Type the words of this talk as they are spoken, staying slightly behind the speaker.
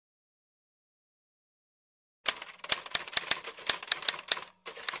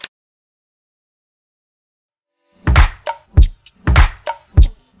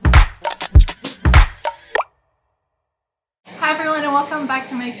welcome back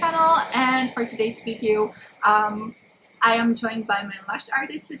to my channel, and for today's video I am joined by my LASH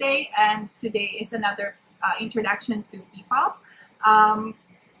artist today, and today is another introduction to PPOP.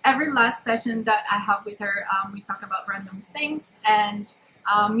 Every last session that I have with her, we talk about random things and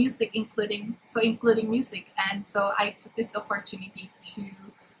music, including music, and so I took this opportunity to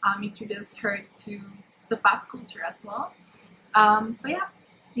introduce her to the pop culture as well. So yeah,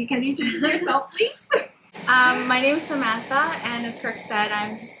 you can introduce yourself, please. My name is Samantha, and as Kirk said,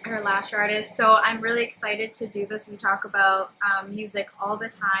 I'm her lash artist, so I'm really excited to do this. We talk about music all the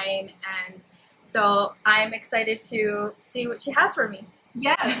time, and so I'm excited to see what she has for me.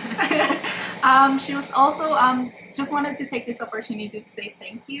 Yes. She was also, just wanted to take this opportunity to say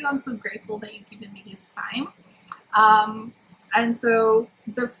thank you. I'm so grateful that you've given me this time. And so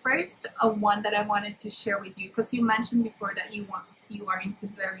the first one that I wanted to share with you, because you mentioned before that you are into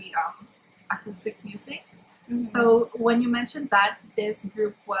very acoustic music. Mm-hmm. So when you mentioned that, this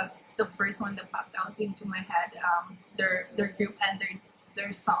group was the first one that popped out into my head, their group and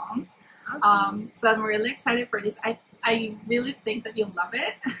their song. Okay. So I'm really excited for this. I really think that you'll love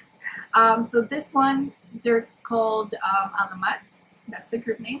it. So this one, they're called ALAMAT. That's the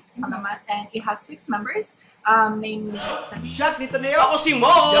group name, ALAMAT, and it has 6 members. Namely, Shot dito na yun! Ako si Mo!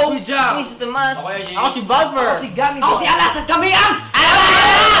 Ako si Tomas! Ako si Valver! Ako si Gami! Ako si Alas! At kami ang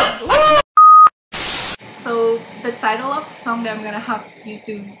ALAMAT! So the title of the song that I'm gonna have you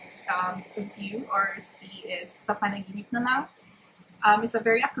to view or see is Sa Panaginip na lang. It's a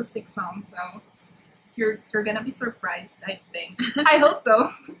very acoustic song, so you're gonna be surprised, I think. I hope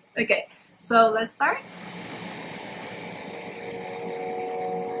so. Okay, so let's start.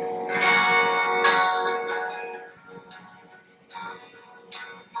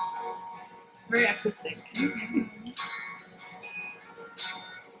 Very acoustic.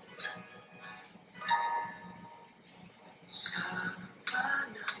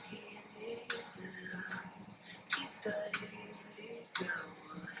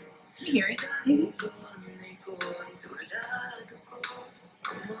 You hear it? Mm-hmm.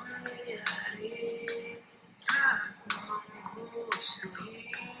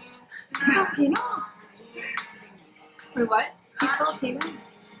 He's Filipino. Wait, what? He's Filipino.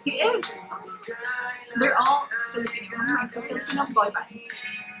 He is. They're all Filipino. It's a Filipino boy band.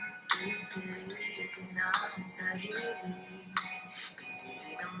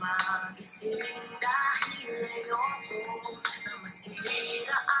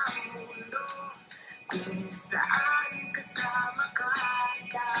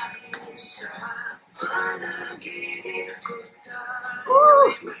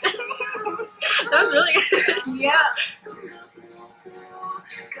 Ooh. That was really good. Yeah.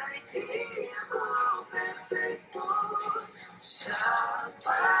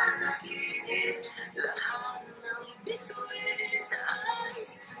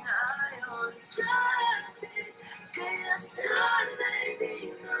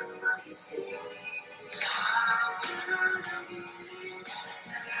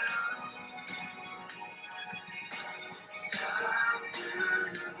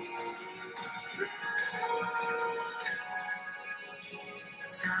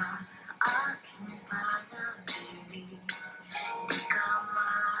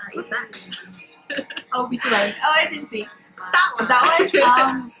 What's that? Oh, which one? Oh, I didn't see. That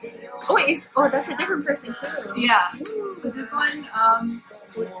one? Oh wait, that's a different person too. Yeah. So this one,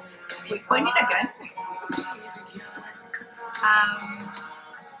 wait, point it again.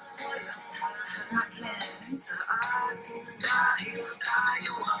 Not him.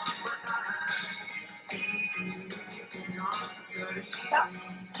 Yeah.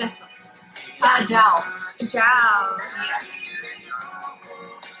 This one. Jao. Jao. Yeah.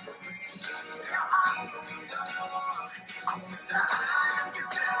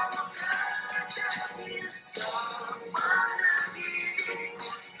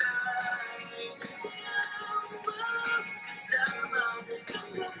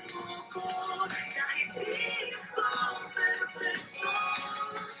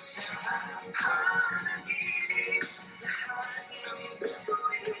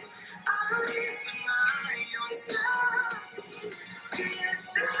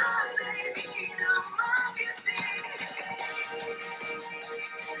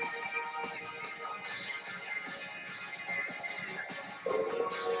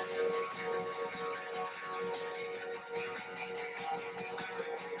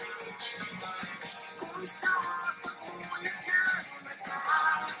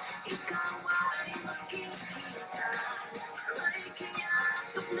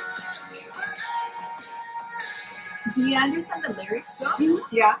 Do you understand the lyrics though?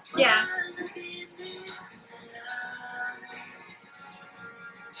 Mm-hmm. Yeah. Yeah.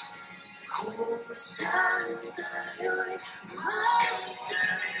 She's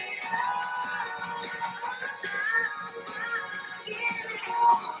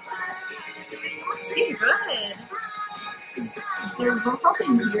good. Their vocals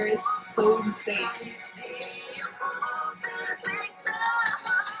in here is so insane.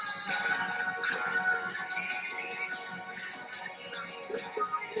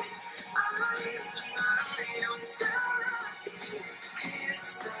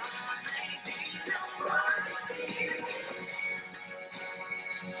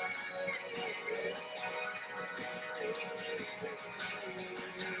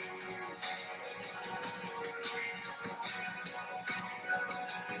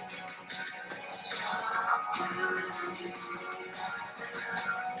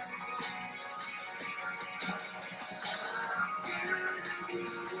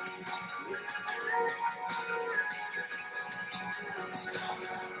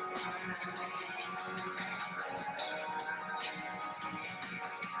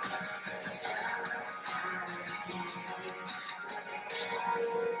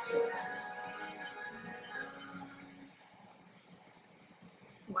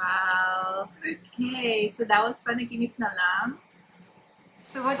 Wow. Okay, so that was Panaginip na lang.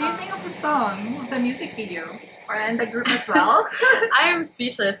 So what do you think of the song, the music video, and the group as well? I am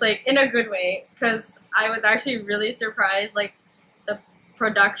speechless, like in a good way, because I was actually really surprised. Like the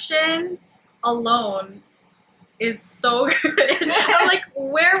production alone is so good. I'm like,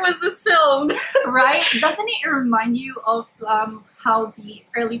 where was this filmed? Right? Doesn't it remind you of how the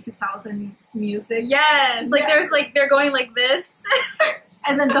early 2000 music? Yes, like there's like they're going like this.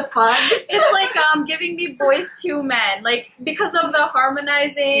 And then the fun. It's like giving me Boys to Men, like because of the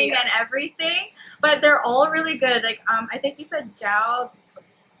harmonizing and everything. But they're all really good. Like I think you said Gao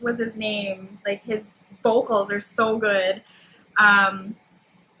was his name. Like his vocals are so good. And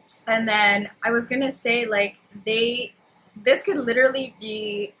then I was gonna say like this could literally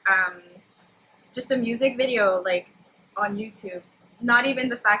be just a music video like on YouTube. Not even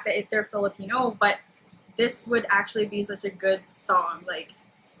the fact that they're Filipino, but this would actually be such a good song, like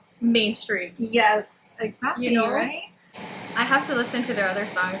mainstream. Yes, exactly. You know? Right? I have to listen to their other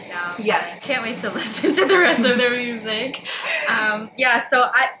songs now. Yes. Can't wait to listen to the rest of their music. Yeah,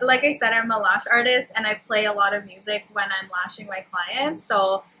 so like I said, I'm a lash artist and I play a lot of music when I'm lashing my clients.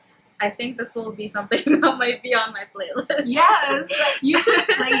 So I think this will be something that might be on my playlist. Yes, you should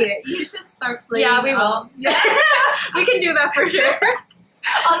play it. You should start playing. Yeah, we will. Yeah. We can do that for sure.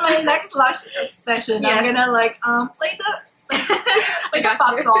 On my next lash session, I'm gonna like play the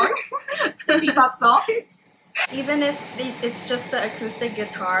pop song, the P-pop song. Even if it's just the acoustic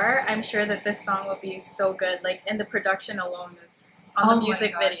guitar, I'm sure that this song will be so good. Like, and the production alone is on the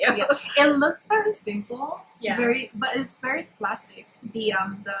music video. Yeah. It looks very simple, Yeah. but it's very classic. The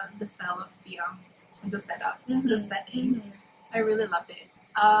style of the setup, the setting. I really loved it.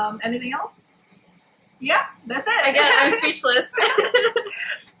 Anything else? Yeah, that's it. Again, I'm speechless.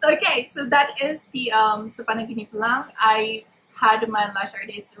 Okay, so that is the sa Panaginip lang. I had my lash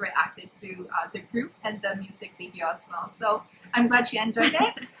artist reacted to the group and the music video as well. So I'm glad she enjoyed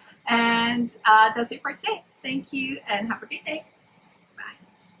it. And that's it for today. Thank you and have a great day.